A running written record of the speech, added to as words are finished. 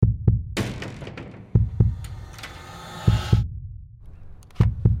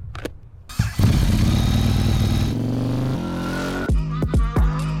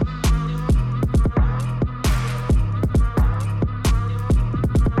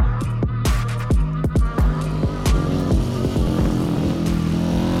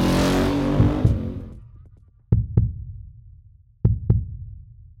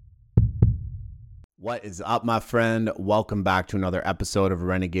What is up, my friend? Welcome back to another episode of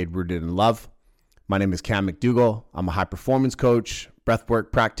Renegade Rooted in Love. My name is Cam McDougall. I'm a high performance coach,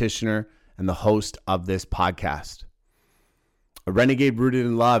 breathwork practitioner, and the host of this podcast. A Renegade Rooted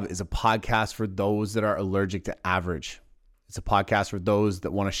in Love is a podcast for those that are allergic to average. It's a podcast for those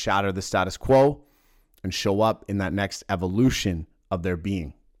that want to shatter the status quo and show up in that next evolution of their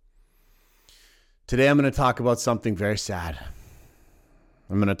being. Today, I'm going to talk about something very sad.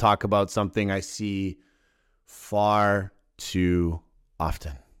 I'm going to talk about something I see far too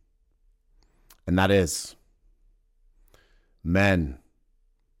often. And that is men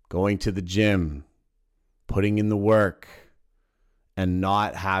going to the gym, putting in the work, and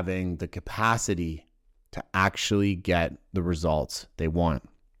not having the capacity to actually get the results they want.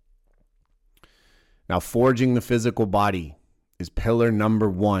 Now, forging the physical body is pillar number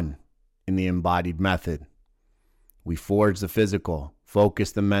 1 in the embodied method. We forge the physical,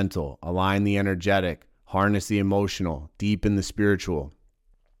 focus the mental, align the energetic, harness the emotional, deepen the spiritual.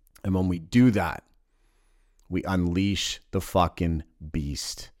 And when we do that, we unleash the fucking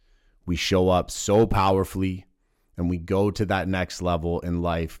beast. We show up so powerfully and we go to that next level in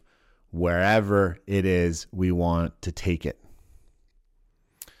life, wherever it is we want to take it.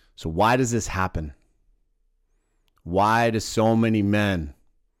 So why does this happen? Why do so many men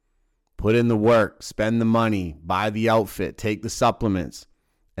put in the work, spend the money, buy the outfit, take the supplements,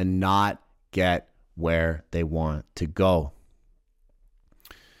 and not get where they want to go?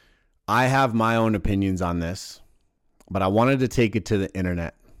 I have my own opinions on this, but I wanted to take it to the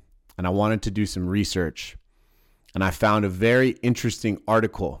internet, and I wanted to do some research, and I found a very interesting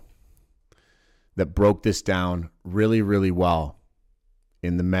article that broke this down really, really well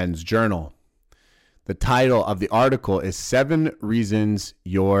in the Men's Journal. The title of the article is 7 Reasons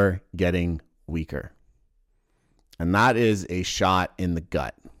You're Getting Weaker. And that is a shot in the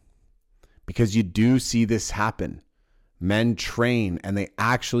gut because you do see this happen. Men train and they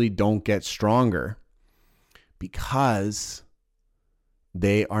actually don't get stronger because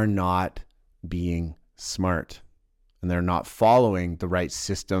they are not being smart and they're not following the right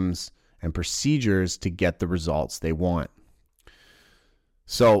systems and procedures to get the results they want.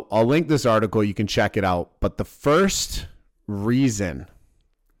 So I'll link this article. You can check it out. But the first reason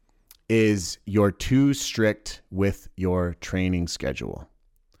is you're too strict with your training schedule.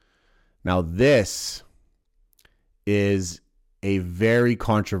 Now, this is a very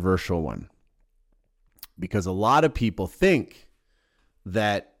controversial one because a lot of people think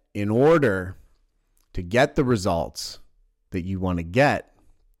that in order to get the results that you want to get,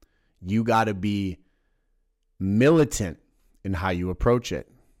 you got to be militant in how you approach it.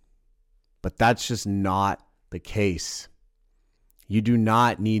 But that's just not the case. You do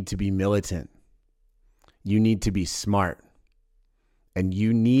not need to be militant. You need to be smart. And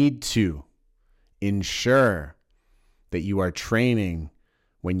you need to ensure that you are training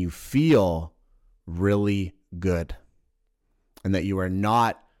when you feel really good. And that you are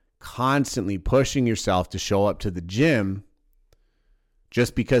not constantly pushing yourself to show up to the gym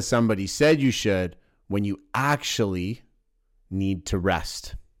just because somebody said you should when you actually need to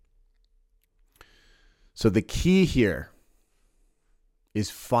rest. So the key here is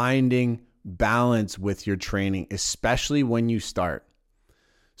finding balance with your training, especially when you start.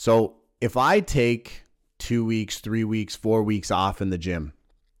 So if I take 2 weeks, 3 weeks, 4 weeks off in the gym,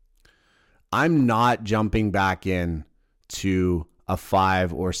 I'm not jumping back in to a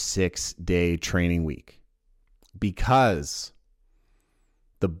 5 or 6 day training week because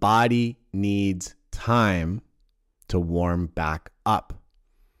the body needs time to warm back up.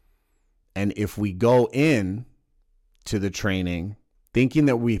 And if we go in to the training thinking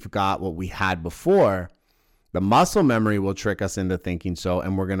that we've got what we had before, the muscle memory will trick us into thinking so,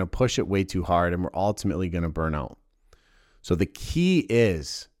 and we're going to push it way too hard and we're ultimately going to burn out. So the key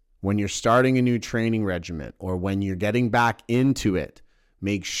is when you're starting a new training regimen or when you're getting back into it,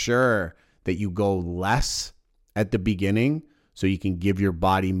 make sure that you go less at the beginning so you can give your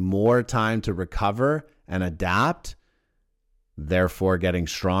body more time to recover and adapt, therefore getting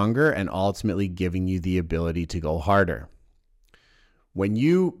stronger and ultimately giving you the ability to go harder. When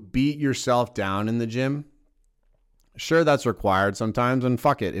you beat yourself down in the gym, sure, that's required sometimes, and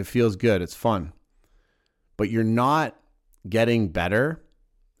fuck it, it feels good, it's fun. But you're not getting better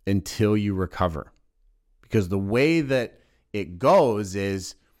until you recover. Because the way that it goes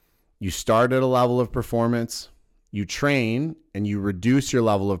is you start at a level of performance, you train, and you reduce your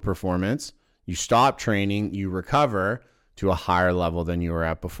level of performance. You stop training, you recover to a higher level than you were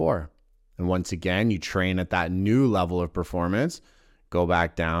at before. And once again, you train at that new level of performance, go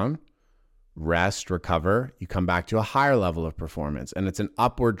back down, rest, recover, you come back to a higher level of performance. And it's an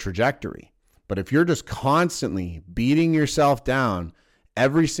upward trajectory. But if you're just constantly beating yourself down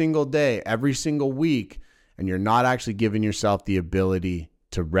every single day, every single week, and you're not actually giving yourself the ability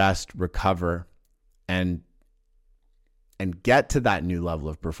to rest, recover, and get to that new level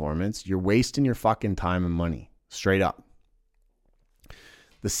of performance, you're wasting your fucking time and money, straight up.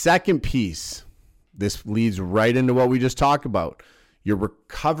 The second piece, this leads right into what we just talked about. Your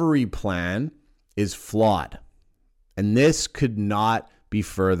recovery plan is flawed. And this could not be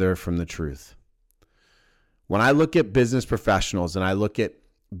further from the truth. When I look at business professionals and I look at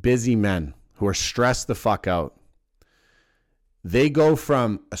busy men who are stressed the fuck out, they go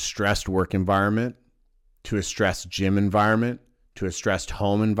from a stressed work environment to a stressed gym environment to a stressed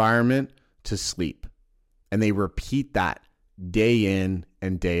home environment to sleep. And they repeat that day in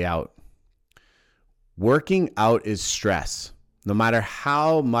and day out. Working out is stress, no matter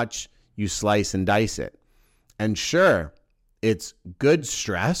how much you slice and dice it. And sure, it's good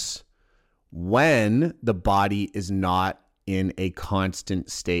stress when the body is not in a constant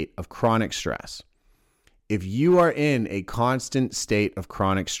state of chronic stress. If you are in a constant state of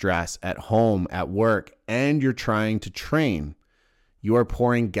chronic stress at home, at work, and you're trying to train, you are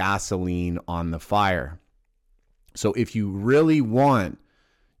pouring gasoline on the fire. So if you really want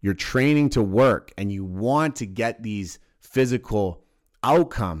your training to work and you want to get these physical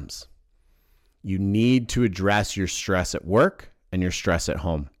outcomes, you need to address your stress at work and your stress at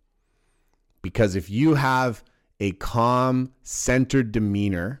home. Because if you have a calm, centered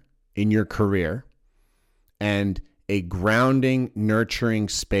demeanor in your career and a grounding, nurturing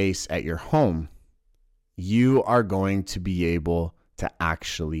space at your home, you are going to be able to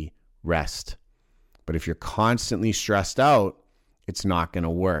actually rest. But if you're constantly stressed out, it's not going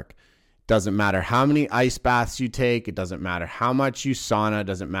to work. Doesn't matter how many ice baths you take. It doesn't matter how much you sauna. It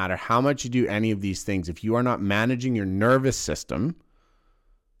doesn't matter how much you do any of these things. If you are not managing your nervous system,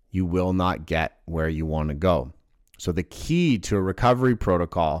 you will not get where you want to go. So the key to a recovery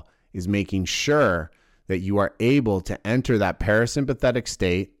protocol is making sure that you are able to enter that parasympathetic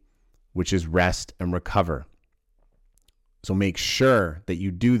state, which is rest and recover. So make sure that you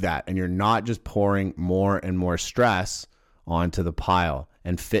do that and you're not just pouring more and more stress onto the pile.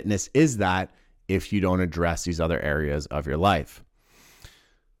 And fitness is that if you don't address these other areas of your life.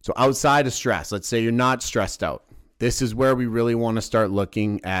 So outside of stress, let's say you're not stressed out. This is where we really want to start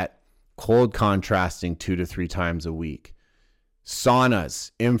looking at cold contrasting 2 to 3 times a week. Saunas,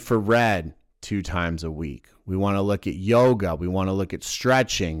 infrared 2 times a week. We want to look at yoga. We want to look at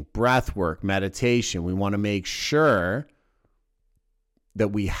stretching, breath work, meditation. We want to make sure that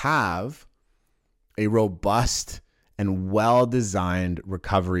we have a robust and well-designed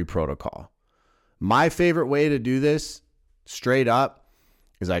recovery protocol. My favorite way to do this, straight up,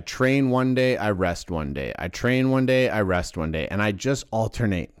 is I train one day, I rest one day. I train one day, I rest one day. And I just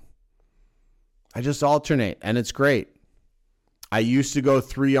alternate. And it's great. I used to go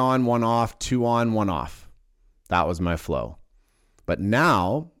 3 on, 1 off, 2 on, 1 off. That was my flow. But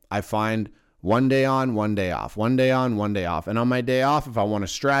now I find 1 day on, 1 day off, 1 day on, 1 day off. And on my day off, if I want to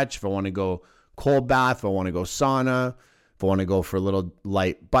stretch, if I want to go cold bath, if I want to go sauna, if I want to go for a little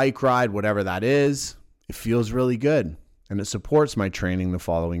light bike ride, whatever that is, it feels really good. And it supports my training the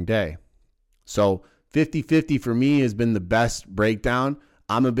following day. So 50-50 for me has been the best breakdown.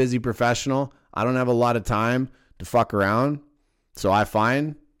 I'm a busy professional. I don't have a lot of time to fuck around. So I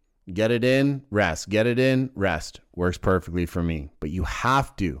find get it in, rest. Get it in, rest. Works perfectly for me. But you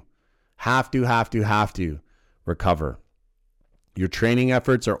have to recover. Your training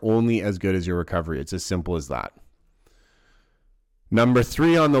efforts are only as good as your recovery. It's as simple as that. Number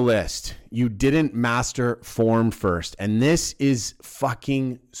 3 on the list, you didn't master form first. And this is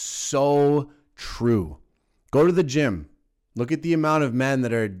fucking so true. Go to the gym. Look at the amount of men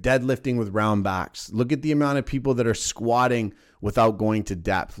that are deadlifting with round backs. Look at the amount of people that are squatting without going to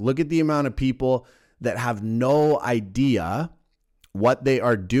depth. Look at the amount of people that have no idea what they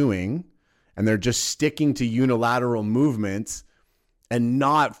are doing and they're just sticking to unilateral movements and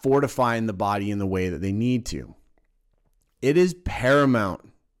not fortifying the body in the way that they need to. It is paramount.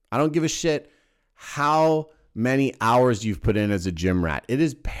 I don't give a shit how many hours you've put in as a gym rat. It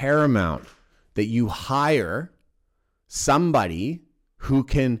is paramount that you hire somebody who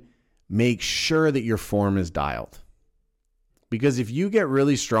can make sure that your form is dialed. Because if you get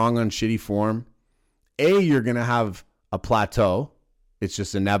really strong on shitty form, you're going to have a plateau. It's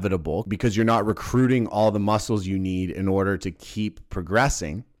just inevitable because you're not recruiting all the muscles you need in order to keep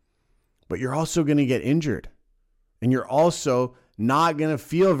progressing. But you're also going to get injured. And you're also not going to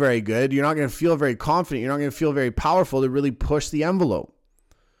feel very good. You're not going to feel very confident. You're not going to feel very powerful to really push the envelope.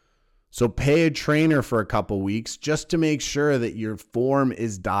 So pay a trainer for a couple weeks just to make sure that your form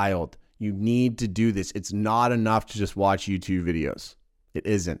is dialed. You need to do this. It's not enough to just watch YouTube videos. It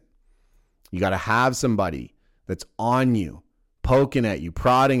isn't. You got to have somebody that's on you, poking at you,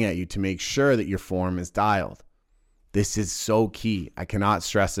 prodding at you to make sure that your form is dialed. This is so key. I cannot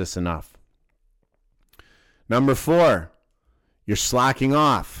stress this enough. Number 4, you're slacking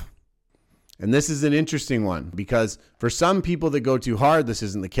off. And this is an interesting one because for some people that go too hard, this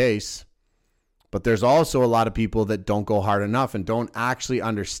isn't the case. But there's also a lot of people that don't go hard enough and don't actually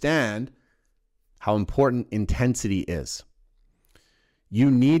understand how important intensity is.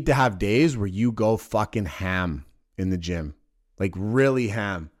 You need to have days where you go fucking ham in the gym, like really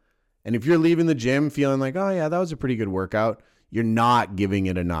ham. And if you're leaving the gym feeling like, oh yeah, that was a pretty good workout, you're not giving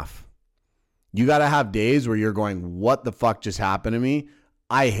it enough. You got to have days where you're going, what the fuck just happened to me?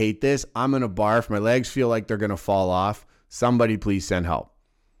 I hate this. I'm going to barf. My legs feel like they're going to fall off. Somebody please send help.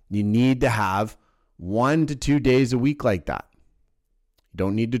 You need to have 1 to 2 days a week like that. You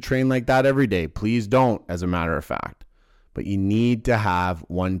don't need to train like that every day. Please don't, as a matter of fact. But you need to have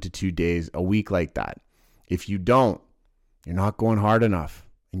 1 to 2 days a week like that. If you don't, you're not going hard enough.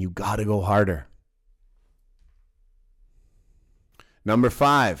 And you got to go harder. Number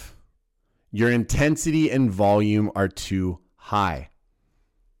 5, your intensity and volume are too high.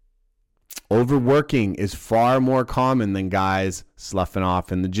 Overworking is far more common than guys sloughing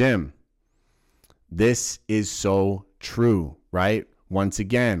off in the gym. This is so true, right? Once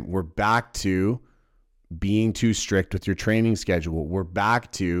again, we're back to being too strict with your training schedule. We're back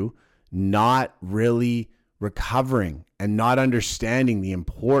to not really recovering and not understanding the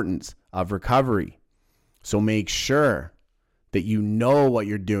importance of recovery. So make sure that you know what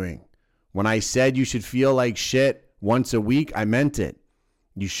you're doing. When I said you should feel like shit once a week, I meant it.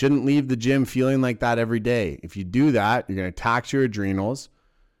 You shouldn't leave the gym feeling like that every day. If you do that, you're going to tax your adrenals.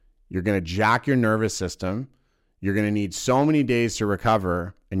 You're going to jack your nervous system. You're going to need so many days to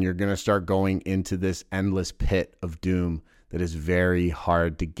recover, and you're going to start going into this endless pit of doom that is very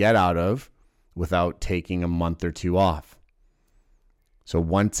hard to get out of without taking a month or 2 off. So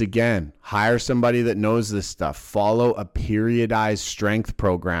once again, hire somebody that knows this stuff. Follow a periodized strength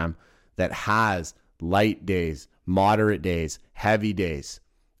program that has light days, moderate days, heavy days,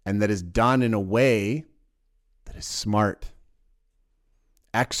 and that is done in a way that is smart.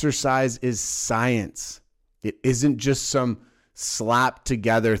 Exercise is science. It isn't just some slapped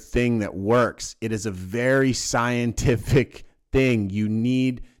together thing that works. It is a very scientific thing. You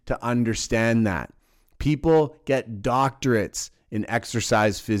need to understand that. People get doctorates in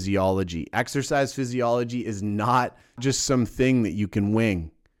exercise physiology. Exercise physiology is not just something that you can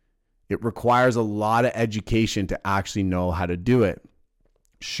wing. It requires a lot of education to actually know how to do it.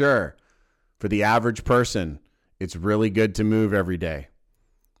 Sure, for the average person, it's really good to move every day.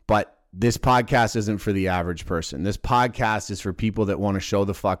 But this podcast isn't for the average person. This podcast is for people that want to show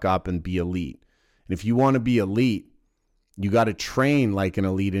the fuck up and be elite. And if you want to be elite, you got to train like an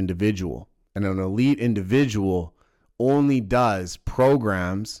elite individual. And an elite individual only does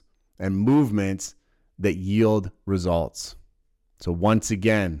programs and movements that yield results. So once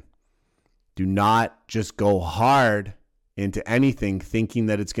again, do not just go hard into anything thinking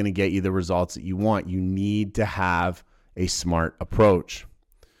that it's going to get you the results that you want. You need to have a smart approach.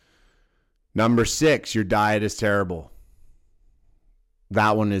 Number 6, your diet is terrible.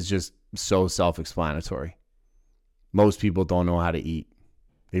 That one is just so self-explanatory. Most people don't know how to eat.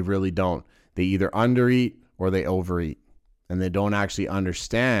 They really don't. They either undereat or they overeat. And they don't actually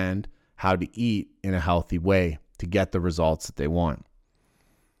understand how to eat in a healthy way to get the results that they want.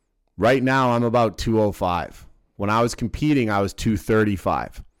 Right now, I'm about 205. When I was competing, I was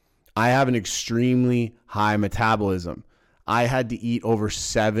 235. I have an extremely high metabolism. I had to eat over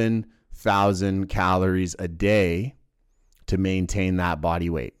 7,000 calories a day to maintain that body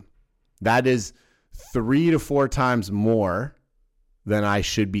weight. That is 3 to 4 times more than I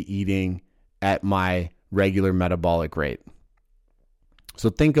should be eating at my regular metabolic rate. So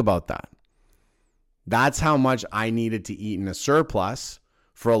think about that. That's how much I needed to eat in a surplus.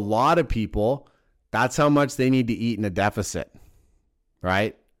 For a lot of people, that's how much they need to eat in a deficit,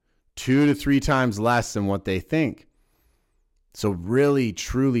 right? 2 to 3 times less than what they think. So really,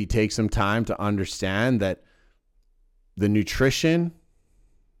 truly take some time to understand that the nutrition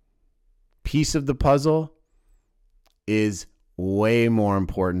piece of the puzzle is way more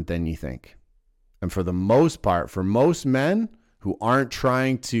important than you think. And for the most part, for most men who aren't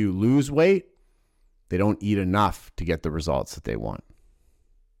trying to lose weight, they don't eat enough to get the results that they want.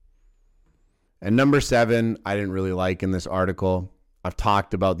 And number 7, I didn't really like in this article. I've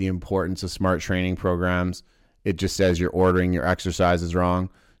talked about the importance of smart training programs. It just says you're ordering your exercises wrong.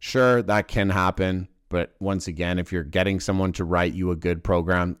 Sure, that can happen. But once again, if you're getting someone to write you a good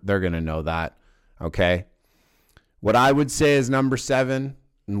program, they're going to know that. Okay. What I would say is number 7,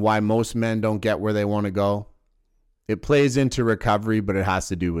 and why most men don't get where they want to go. It plays into recovery, but it has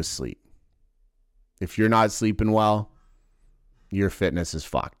to do with sleep. If you're not sleeping well, your fitness is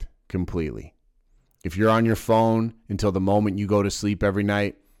fucked completely. If you're on your phone until the moment you go to sleep every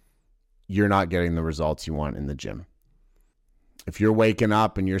night, you're not getting the results you want in the gym. If you're waking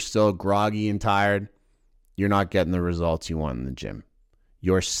up and you're still groggy and tired, you're not getting the results you want in the gym.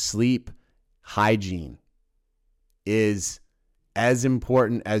 Your sleep hygiene is as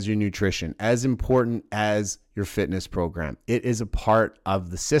important as your nutrition, as important as your fitness program. It is a part of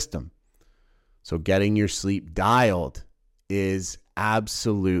the system. So getting your sleep dialed is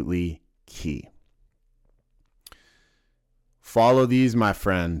absolutely key. Follow these, my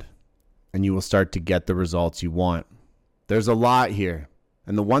friend, and you will start to get the results you want. There's a lot here.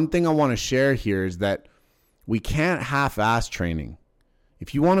 And the one thing I want to share here is that we can't half-ass training.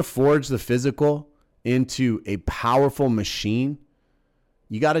 If you want to forge the physical into a powerful machine,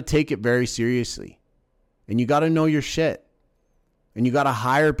 you got to take it very seriously. And you got to know your shit. And you got to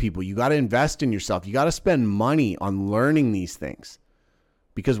hire people. You got to invest in yourself. You got to spend money on learning these things.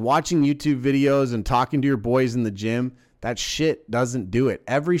 Because watching YouTube videos and talking to your boys in the gym, that shit doesn't do it.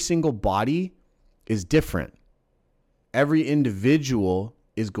 Every single body is different. Every individual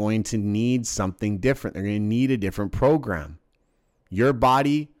is going to need something different. They're going to need a different program. Your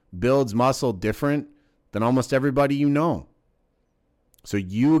body builds muscle different than almost everybody you know. So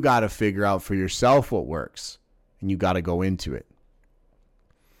you got to figure out for yourself what works, and you got to go into it.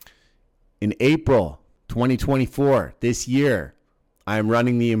 In April 2024, this year, I am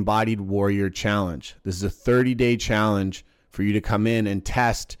running the Embodied Warrior Challenge. This is a 30-day challenge for you to come in and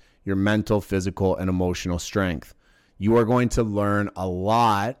test your mental, physical, and emotional strength. You are going to learn a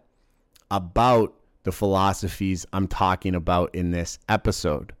lot about the philosophies I'm talking about in this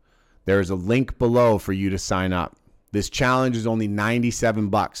episode. There is a link below for you to sign up. This challenge is only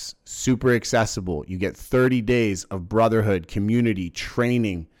 $97, super accessible. You get 30 days of brotherhood, community,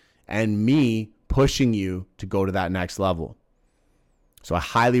 training, and me pushing you to go to that next level. So I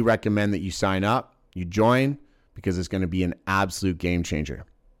highly recommend that you sign up, you join, because it's going to be an absolute game changer.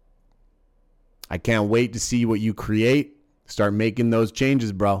 I can't wait to see what you create. Start making those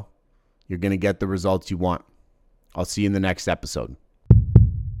changes, bro. You're going to get the results you want. I'll see you in the next episode.